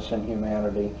 pigness, and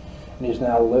humanity, and he's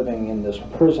now living in this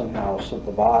prison house of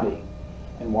the body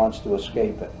and wants to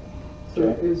escape it. So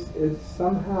is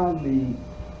somehow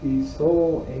the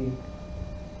soul a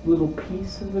little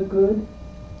piece of the good?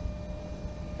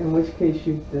 In which case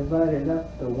you've divided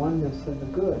up the oneness of the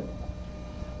good.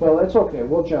 Well, it's okay.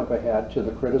 We'll jump ahead to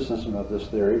the criticism of this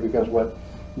theory, because what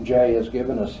Jay has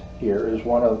given us here is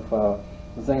one of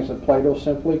the things that Plato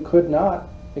simply could not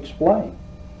explain.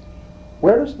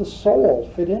 Where does the soul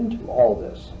fit into all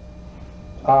this?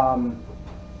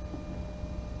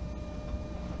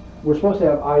 We're supposed to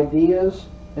have ideas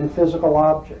and physical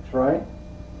objects, right?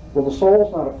 Well, the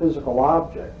soul's not a physical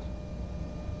object.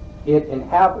 It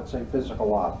inhabits a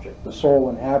physical object. The soul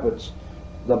inhabits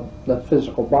the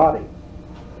physical body.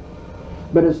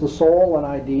 But is the soul an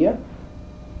idea?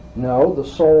 No, the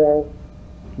soul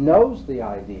knows the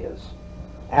ideas,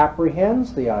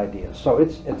 apprehends the ideas, so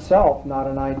it's itself not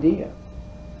an idea.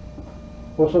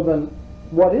 Well, so then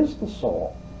what is the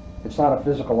soul? It's not a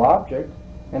physical object,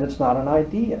 and it's not an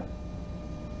idea.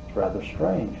 It's rather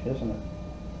strange, isn't it?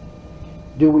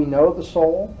 Do we know the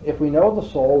soul? If we know the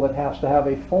soul, it has to have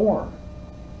a form.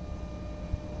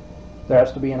 There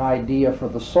has to be an idea for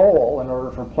the soul in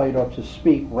order for Plato to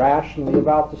speak rationally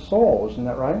about the soul, isn't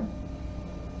that right?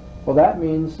 Well, that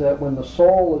means that when the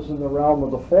soul is in the realm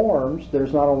of the forms,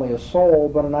 there's not only a soul,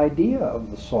 but an idea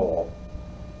of the soul.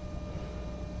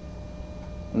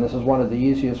 And this is one of the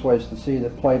easiest ways to see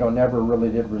that Plato never really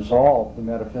did resolve the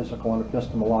metaphysical and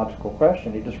epistemological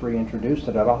question. He just reintroduced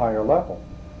it at a higher level.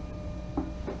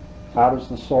 How does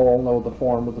the soul know the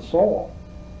form of the soul?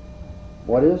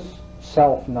 What is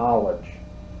self-knowledge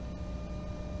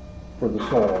for the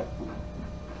soul?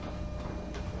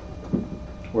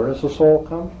 Where does the soul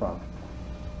come from?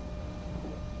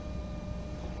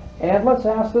 And let's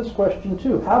ask this question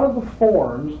too. How do the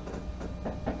forms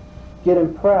get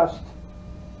impressed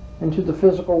into the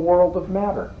physical world of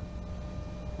matter?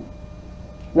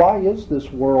 Why is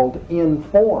this world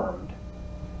informed?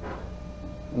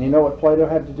 And you know what Plato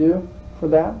had to do for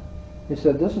that? He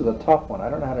said, this is a tough one. I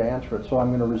don't know how to answer it, so I'm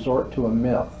going to resort to a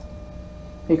myth.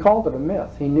 He called it a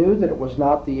myth. He knew that it was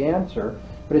not the answer,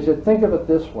 but he said, think of it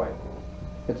this way.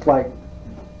 It's like,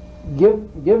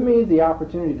 give me the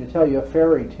opportunity to tell you a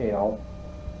fairy tale.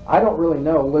 I don't really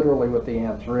know literally what the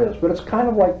answer is, but it's kind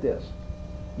of like this.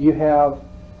 You have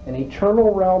an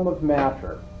eternal realm of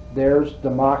matter. There's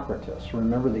Democritus.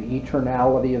 Remember the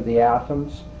eternality of the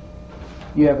atoms?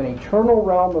 You have an eternal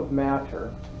realm of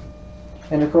matter,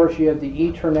 and of course you have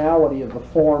the eternality of the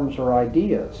forms or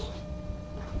ideas.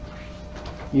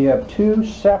 You have two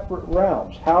separate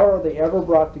realms. How are they ever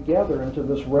brought together into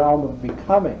this realm of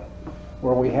becoming,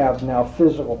 where we have now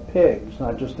physical pigs,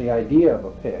 not just the idea of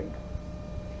a pig?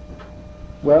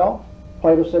 Well,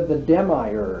 Plato said the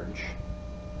demiurge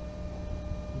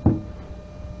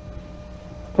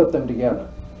put them together.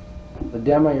 The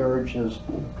demiurge is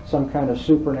some kind of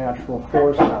supernatural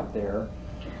force out there,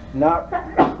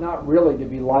 not really to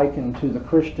be likened to the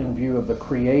Christian view of the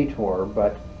creator,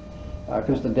 but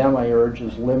because the demiurge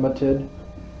is limited,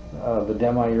 the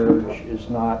demiurge is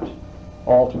not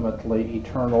ultimately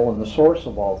eternal and the source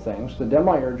of all things. The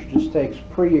demiurge just takes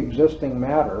pre-existing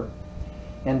matter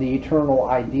and the eternal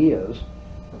ideas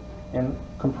and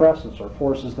compresses or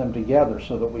forces them together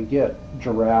so that we get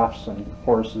giraffes and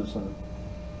horses and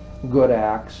good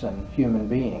acts and human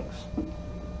beings.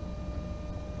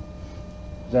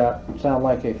 Does that sound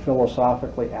like a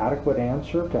philosophically adequate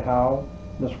answer to how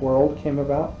this world came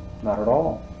about? Not at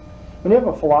all. When you have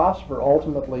a philosopher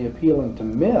ultimately appealing to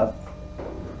myth,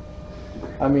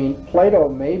 I mean, Plato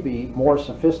may be more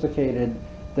sophisticated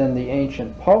than the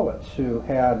ancient poets who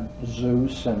had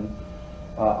Zeus and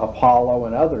Apollo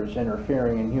and others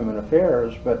interfering in human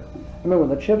affairs, but I mean, when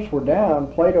the chips were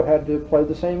down, Plato had to play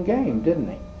the same game, didn't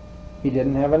he? He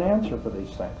didn't have an answer for these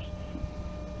things.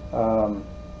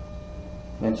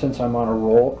 And since I'm on a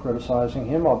roll criticizing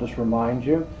him, I'll just remind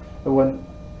you that when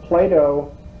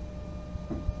Plato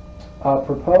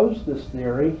proposed this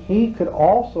theory, he could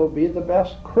also be the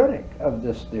best critic of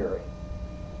this theory.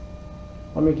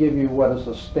 Let me give you what is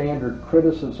a standard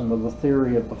criticism of the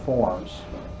theory of the forms.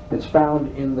 It's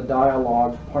found in the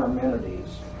dialogue Parmenides.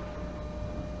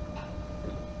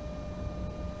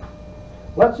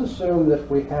 Let's assume that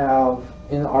we have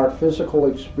in our physical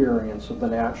experience of the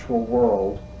natural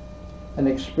world an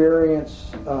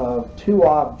experience of two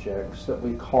objects that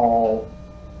we call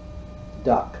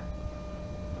duck.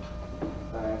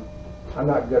 I'm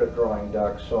not good at drawing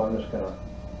ducks, so I'm just going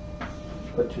to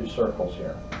put two circles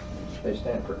here. They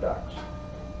stand for ducks.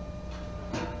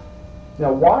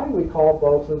 Now, why do we call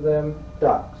both of them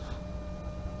ducks?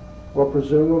 Well,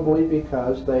 presumably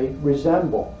because they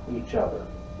resemble each other.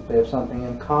 They have something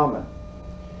in common.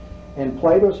 And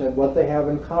Plato said what they have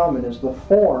in common is the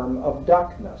form of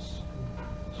duckness.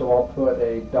 So I'll put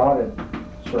a dotted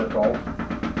circle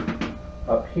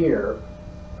up here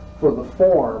for the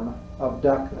form of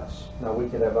duckness. Now, we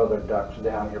could have other ducks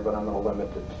down here, but I'm going to limit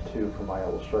it to two for my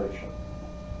illustration.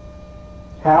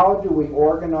 How do we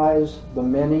organize the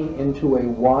many into a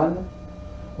one?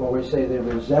 Well, we say they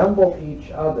resemble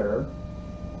each other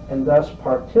and thus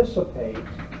participate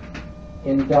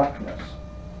in duckness.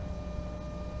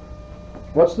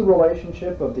 What's the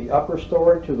relationship of the upper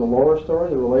story to the lower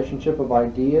story? The relationship of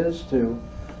ideas to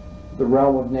the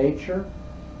realm of nature?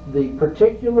 The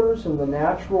particulars in the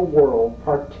natural world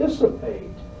participate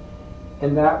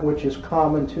in that which is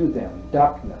common to them,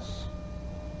 duckness.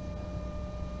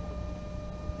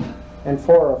 And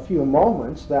for a few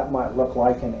moments, that might look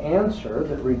like an answer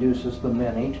that reduces the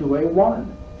many to a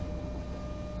one.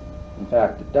 In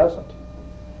fact, it doesn't.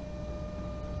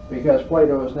 Because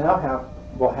Plato is now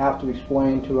will have to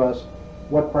explain to us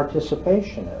what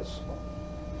participation is.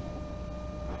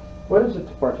 What is it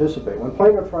to participate? When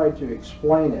Plato tried to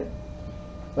explain it,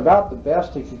 About the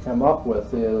best he could come up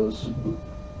with is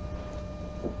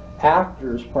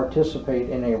actors participate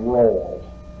in a role.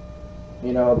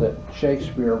 You know that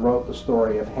Shakespeare wrote the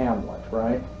story of Hamlet,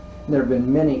 right? And there have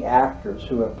been many actors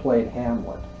who have played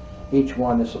Hamlet. Each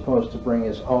one is supposed to bring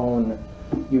his own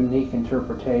unique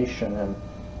interpretation and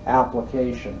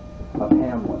application of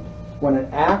Hamlet. When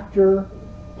an actor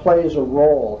plays a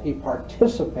role, he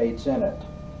participates in it.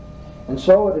 And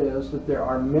so it is that there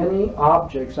are many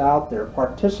objects out there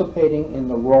participating in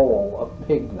the role of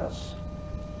pigness.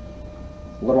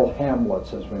 Little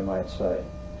Hamlets, as we might say.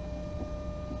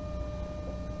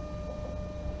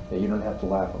 Yeah, you don't have to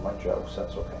laugh at my jokes,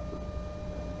 that's okay.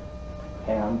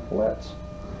 Hamlets.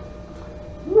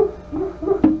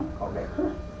 Okay.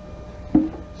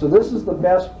 So this is the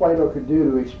best Plato could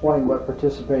do to explain what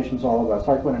participation is all about. It's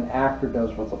like what an actor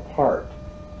does with a part.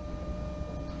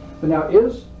 But now,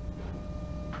 is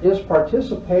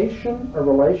participation a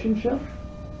relationship?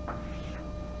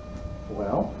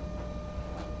 Well,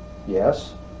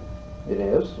 yes, it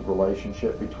is. A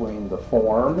relationship between the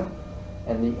formed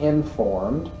and the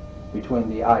informed, between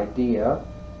the idea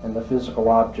and the physical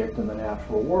object in the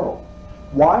natural world.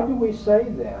 Why do we say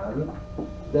then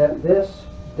that this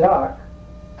duck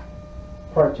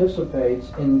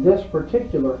participates in this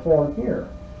particular form here?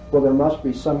 Well, there must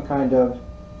be some kind of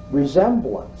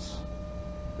resemblance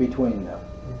between them.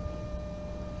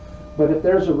 But if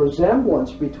there's a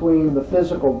resemblance between the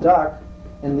physical duck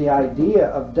and the idea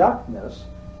of duckness,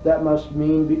 that must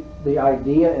mean the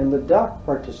idea and the duck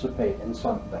participate in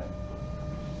something.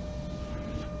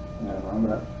 And I'm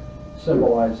going to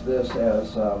symbolize this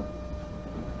as a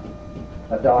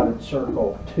dotted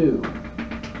circle 2.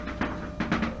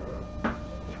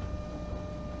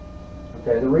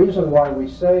 Okay, the reason why we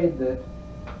say that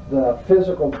the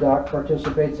physical duck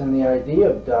participates in the idea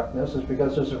of duckness is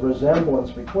because there's a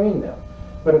resemblance between them.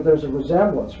 But if there's a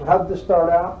resemblance, how did this start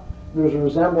out? If there's a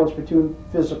resemblance between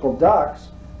physical ducks,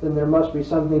 then there must be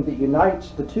something that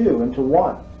unites the two into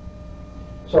one.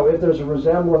 So if there's a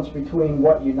resemblance between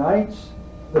what unites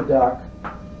the duck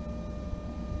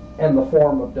and the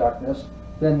form of duckness,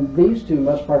 then these two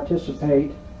must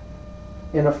participate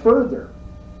in a further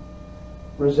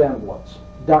resemblance,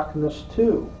 duckness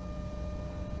 2.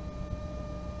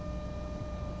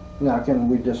 Now, can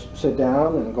we just sit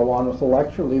down and go on with the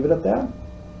lecture, leave it at that?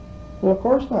 Well, of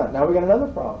course not. Now we got another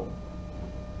problem.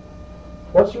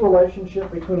 What's the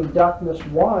relationship between duckness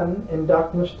 1 and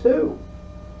duckness 2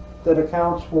 that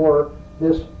accounts for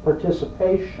this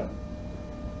participation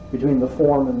between the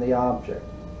form and the object?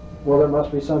 Well, there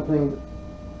must be something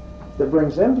that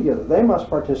brings them together. They must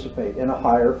participate in a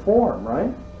higher form,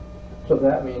 right? So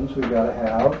that means we've got to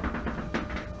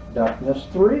have duckness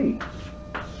 3.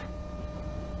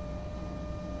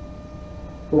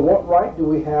 Well, what right do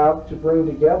we have to bring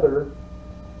together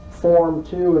form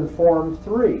 2 and form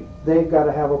 3? They've got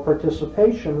to have a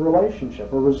participation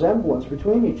relationship, a resemblance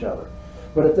between each other.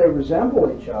 But if they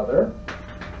resemble each other,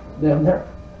 then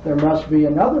there must be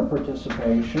another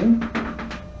participation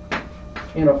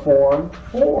in a form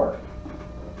 4.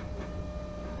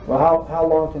 Well, how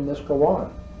long can this go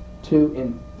on? To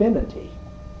infinity.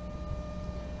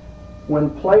 When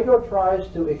Plato tries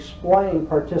to explain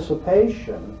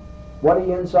participation, what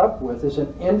he ends up with is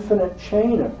an infinite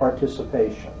chain of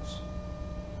participations.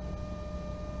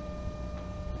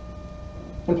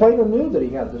 And Plato knew that he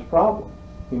had this problem.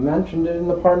 He mentioned it in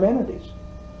the Parmenides.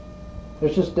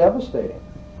 It's just devastating.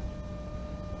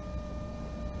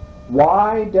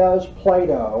 Why does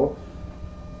Plato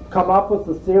come up with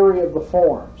the theory of the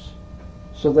forms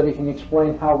so that he can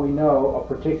explain how we know a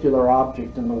particular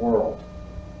object in the world?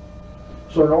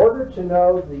 So in order to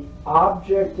know the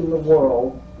object in the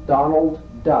world, Donald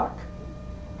Duck,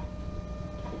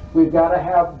 we've got to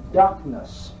have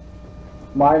duckness.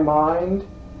 My mind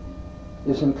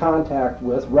is in contact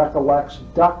with, recollects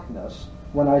duckness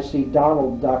when I see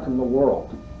Donald Duck in the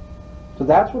world. So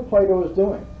that's what Plato is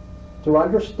doing. To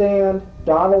understand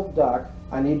Donald Duck,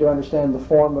 I need to understand the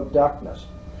form of duckness.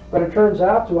 But it turns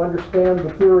out to understand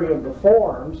the theory of the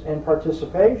forms and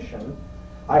participation,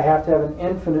 I have to have an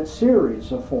infinite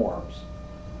series of forms.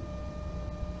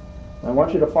 I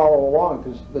want you to follow along,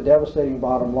 because the devastating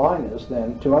bottom line is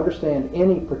then, to understand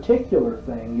any particular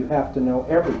thing, you have to know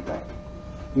everything.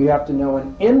 You have to know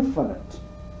an infinite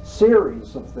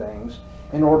series of things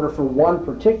in order for one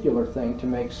particular thing to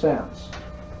make sense.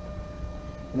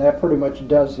 And that pretty much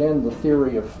does end the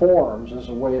theory of forms as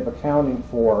a way of accounting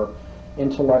for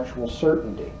intellectual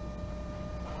certainty.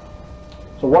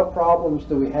 So what problems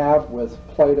do we have with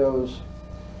Plato's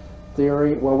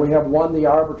theory? Well, we have one, the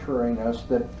arbitrariness,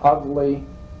 that ugly,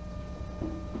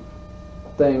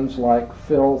 things like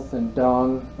filth and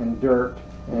dung and dirt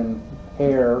and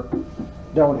hair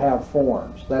don't have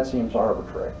forms. That seems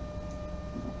arbitrary.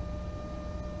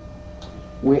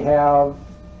 We have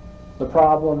the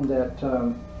problem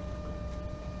that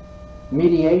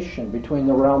mediation between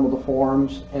the realm of the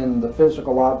forms and the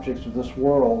physical objects of this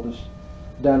world is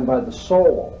done by the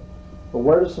soul. But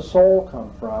where does the soul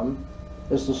come from?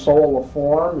 Is the soul a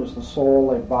form? Is the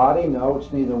soul a body? No,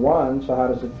 it's neither one, so how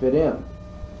does it fit in?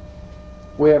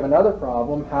 We have another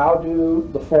problem. How do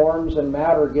the forms and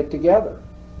matter get together?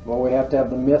 Well, we have to have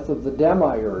the myth of the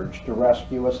demiurge to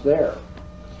rescue us there.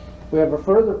 We have a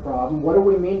further problem. What do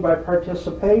we mean by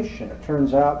participation? It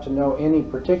turns out to know any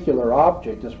particular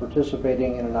object is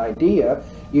participating in an idea,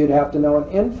 you'd have to know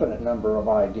an infinite number of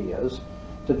ideas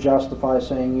to justify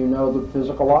saying you know the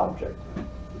physical object.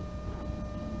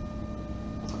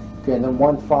 Okay, and then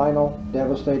one final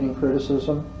devastating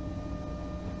criticism.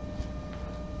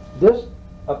 This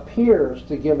appears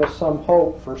to give us some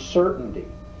hope for certainty.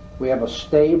 We have a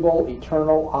stable,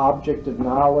 eternal object of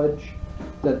knowledge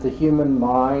that the human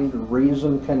mind,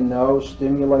 reason can know,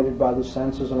 stimulated by the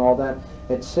senses and all that.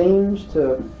 It seems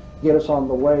to get us on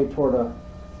the way toward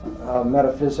a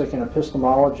metaphysic and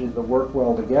epistemology that work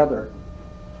well together.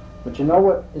 But you know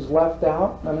what is left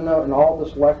out? I don't know, in all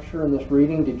this lecture and this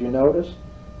reading, did you notice?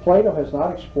 Plato has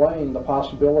not explained the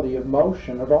possibility of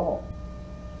motion at all.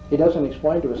 He doesn't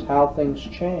explain to us how things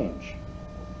change.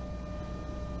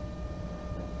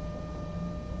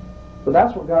 But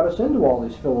that's what got us into all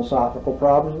these philosophical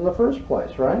problems in the first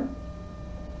place, right?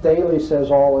 Thales says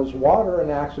all is water,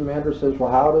 and Anaximander says,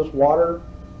 well, how does water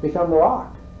become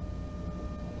rock?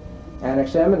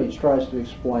 Anaximenes tries to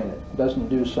explain it, doesn't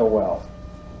do so well.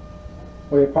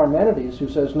 We have Parmenides who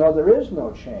says, no, there is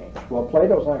no change. Well,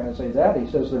 Plato's not going to say that. He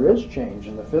says there is change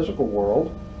in the physical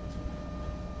world.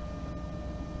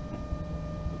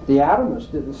 The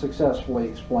atomists didn't successfully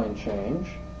explain change.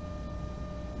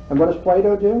 And what does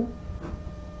Plato do?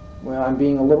 Well, I'm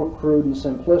being a little crude and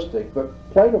simplistic, but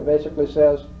Plato basically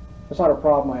says, it's not a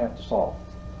problem I have to solve.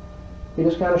 He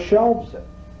just kind of shelves it.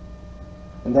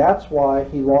 And that's why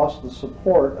he lost the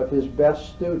support of his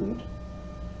best student,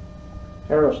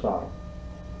 Aristotle.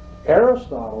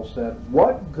 Aristotle said,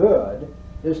 what good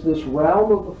is this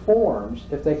realm of the forms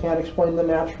if they can't explain the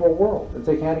natural world, if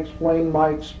they can't explain my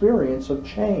experience of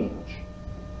change?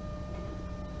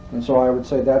 And so I would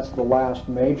say that's the last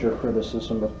major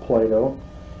criticism of Plato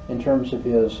in terms of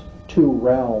his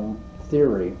two-realm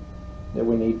theory that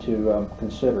we need to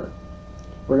consider.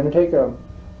 We're going to take a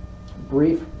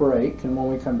brief break, and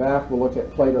when we come back we'll look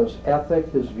at Plato's ethic,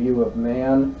 his view of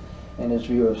man, and his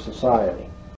view of society.